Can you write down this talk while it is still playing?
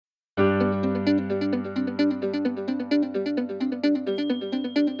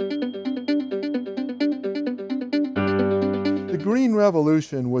Green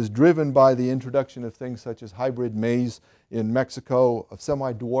Revolution was driven by the introduction of things such as hybrid maize in Mexico, of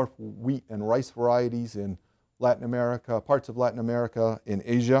semi-dwarf wheat and rice varieties in Latin America, parts of Latin America, in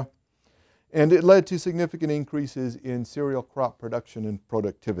Asia. And it led to significant increases in cereal crop production and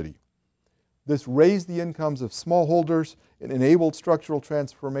productivity. This raised the incomes of smallholders. It enabled structural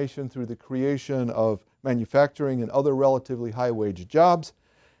transformation through the creation of manufacturing and other relatively high-wage jobs.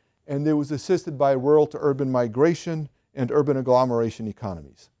 And it was assisted by rural to urban migration and urban agglomeration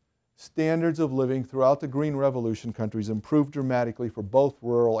economies. Standards of living throughout the Green Revolution countries improved dramatically for both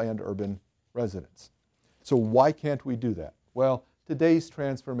rural and urban residents. So why can't we do that? Well, today's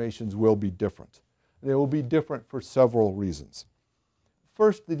transformations will be different. They will be different for several reasons.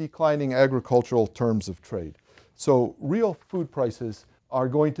 First, the declining agricultural terms of trade. So real food prices are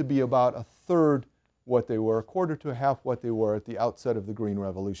going to be about a third what they were, a quarter to a half what they were at the outset of the Green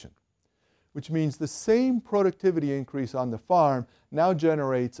Revolution, which means the same productivity increase on the farm now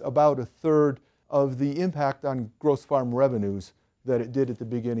generates about a third of the impact on gross farm revenues that it did at the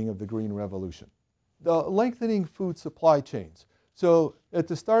beginning of the Green Revolution. The lengthening food supply chains. So at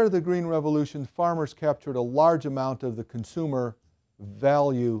the start of the Green Revolution, farmers captured a large amount of the consumer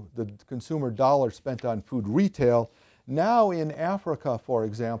value, the consumer dollar spent on food retail. Now in Africa, for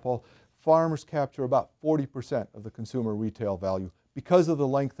example, farmers capture about 40% of the consumer retail value because of the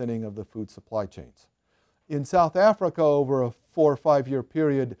lengthening of the food supply chains. In South Africa, over a 4 or 5 year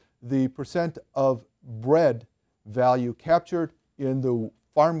period, the percent of bread value captured in the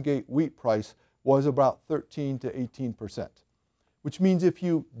farm gate wheat price was about 13 to 18%, which means if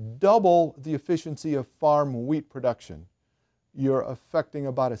you double the efficiency of farm wheat production, you're affecting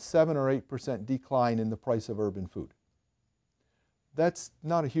about a 7 or 8% decline in the price of urban food. That's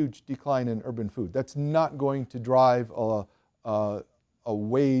not a huge decline in urban food. That's not going to drive a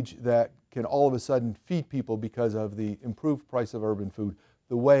wage that can all of a sudden feed people because of the improved price of urban food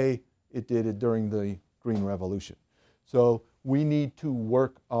the way it did it during the Green Revolution. So we need to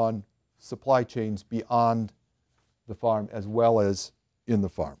work on supply chains beyond the farm as well as in the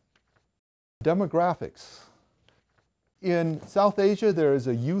farm. Demographics. In South Asia, there is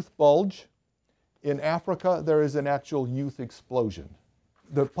a youth bulge. In Africa, there is an actual youth explosion.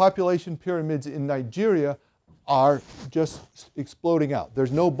 The population pyramids in Nigeria are just exploding out.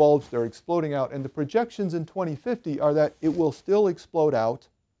 There's no bulge, they're exploding out. And the projections in 2050 are that it will still explode out,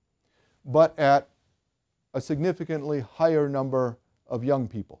 but at a significantly higher number of young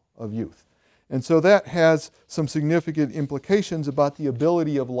people, of youth. And so that has some significant implications about the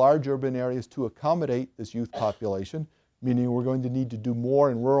ability of large urban areas to accommodate this youth population, meaning we're going to need to do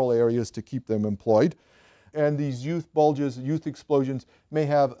more in rural areas to keep them employed. And these youth bulges, youth explosions may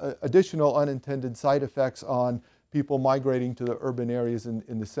have additional unintended side effects on people migrating to the urban areas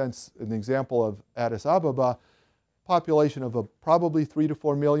in the sense, an example of Addis Ababa, population of probably 3 to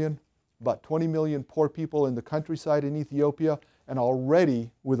 4 million, about 20 million poor people in the countryside in Ethiopia, and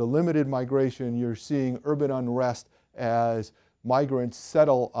already with a limited migration, you're seeing urban unrest as migrants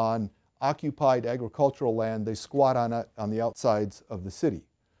settle on occupied agricultural land. They squat on it on the outsides of the city.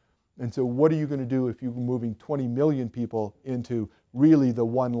 And so what are you going to do if you're moving 20 million people into really the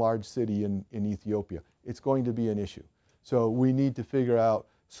one large city in Ethiopia? It's going to be an issue. So we need to figure out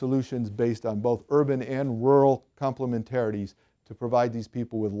solutions based on both urban and rural complementarities to provide these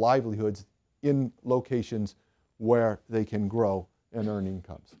people with livelihoods in locations where they can grow and earn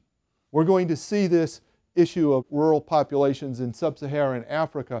incomes. We're going to see this issue of rural populations in sub-Saharan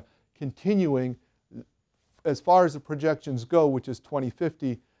Africa continuing as far as the projections go, which is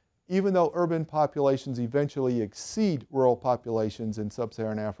 2050. Even though urban populations eventually exceed rural populations in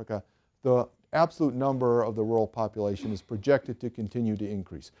sub-Saharan Africa, the absolute number of the rural population is projected to continue to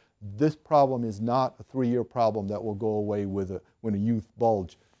increase. This problem is not a 3-year problem that will go away when a youth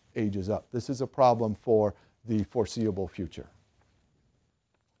bulge ages up. This is a problem for the foreseeable future.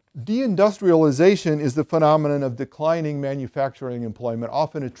 Deindustrialization is the phenomenon of declining manufacturing employment,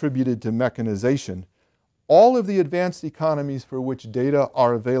 often attributed to mechanization. All of the advanced economies for which data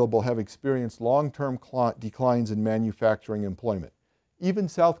are available have experienced long-term declines in manufacturing employment. Even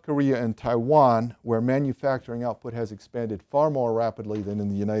South Korea and Taiwan, where manufacturing output has expanded far more rapidly than in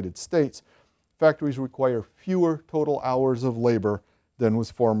the United States, factories require fewer total hours of labor than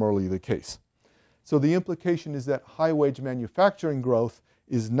was formerly the case. So the implication is that high-wage manufacturing growth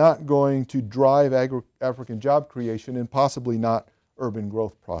is not going to drive African job creation and possibly not urban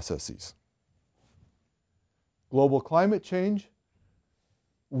growth processes. Global climate change.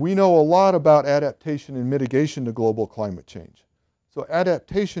 We know a lot about adaptation and mitigation to global climate change. So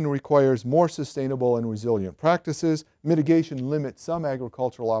adaptation requires more sustainable and resilient practices. Mitigation limits some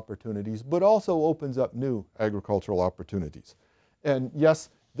agricultural opportunities, but also opens up new agricultural opportunities. And yes,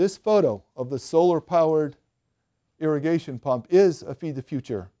 this photo of the solar-powered irrigation pump is a Feed the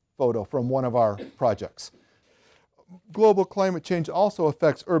Future photo from one of our projects. Global climate change also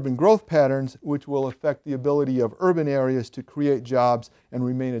affects urban growth patterns, which will affect the ability of urban areas to create jobs and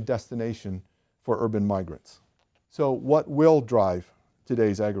remain a destination for urban migrants. So what will drive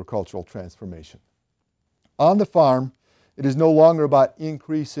today's agricultural transformation? On the farm, it is no longer about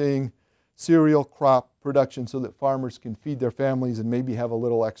increasing cereal crop production so that farmers can feed their families and maybe have a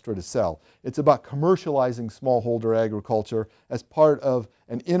little extra to sell. It's about commercializing smallholder agriculture as part of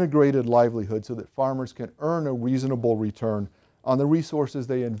an integrated livelihood so that farmers can earn a reasonable return on the resources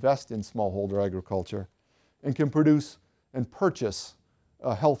they invest in smallholder agriculture and can produce and purchase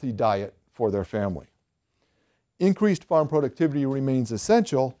a healthy diet for their family. Increased farm productivity remains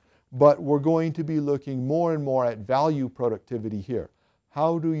essential, but we're going to be looking more and more at value productivity here.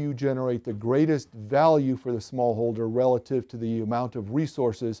 How do you generate the greatest value for the smallholder relative to the amount of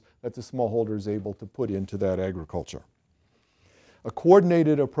resources that the smallholder is able to put into that agriculture? A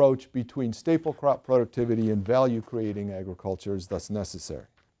coordinated approach between staple crop productivity and value-creating agriculture is thus necessary.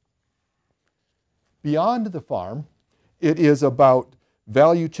 Beyond the farm, it is about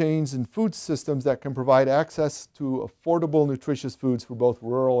value chains and food systems that can provide access to affordable, nutritious foods for both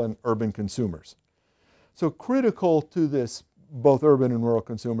rural and urban consumers. So critical to this, both urban and rural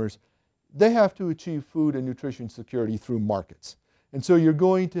consumers, they have to achieve food and nutrition security through markets. And so you're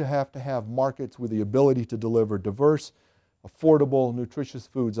going to have markets with the ability to deliver diverse, affordable, nutritious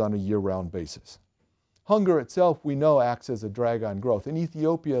foods on a year-round basis. Hunger itself, we know, acts as a drag on growth. In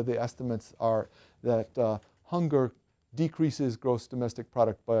Ethiopia, the estimates are that hunger decreases gross domestic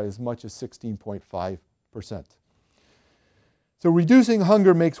product by as much as 16.5%. So reducing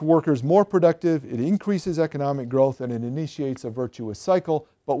hunger makes workers more productive, it increases economic growth, and it initiates a virtuous cycle.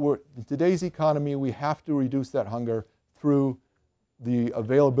 But in today's economy, we have to reduce that hunger through the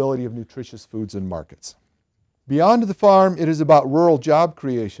availability of nutritious foods in markets. Beyond the farm, it is about rural job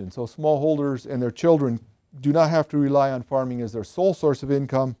creation. So smallholders and their children do not have to rely on farming as their sole source of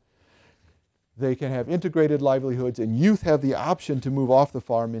income. They can have integrated livelihoods, and youth have the option to move off the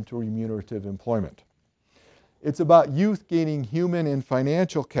farm into remunerative employment. It's about youth gaining human and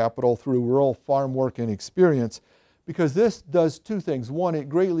financial capital through rural farm work and experience, because this does two things. One, it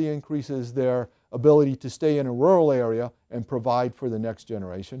greatly increases their ability to stay in a rural area and provide for the next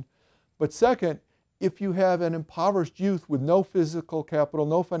generation. But second, if you have an impoverished youth with no physical capital,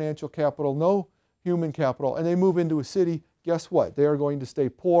 no financial capital, no human capital, and they move into a city, guess what? They are going to stay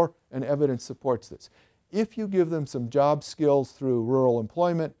poor, and evidence supports this. If you give them some job skills through rural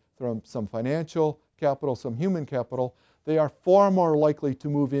employment, through some financial capital, some human capital, they are far more likely to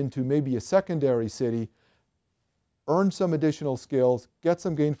move into maybe a secondary city, earn some additional skills, get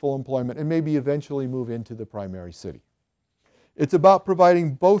some gainful employment, and maybe eventually move into the primary city. It's about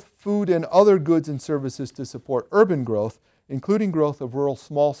providing both food and other goods and services to support urban growth, including growth of rural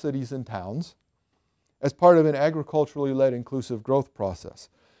small cities and towns, as part of an agriculturally led inclusive growth process.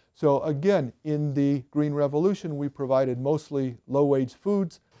 So again, in the Green Revolution, we provided mostly low-wage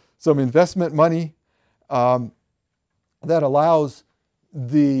foods, some investment money that allows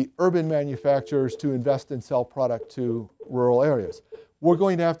the urban manufacturers to invest and sell product to rural areas. We're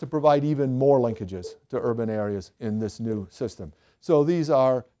going to have to provide even more linkages to urban areas in this new system. So these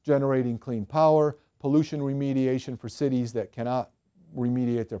are generating clean power, pollution remediation for cities that cannot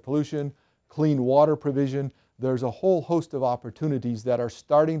remediate their pollution, clean water provision. There's a whole host of opportunities that are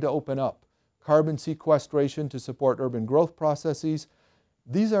starting to open up. Carbon sequestration to support urban growth processes.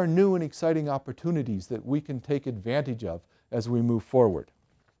 These are new and exciting opportunities that we can take advantage of as we move forward.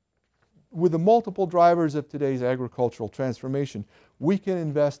 With the multiple drivers of today's agricultural transformation, we can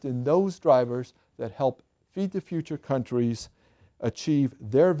invest in those drivers that help Feed the Future countries achieve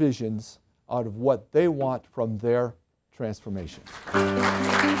their visions out of what they want from their transformation.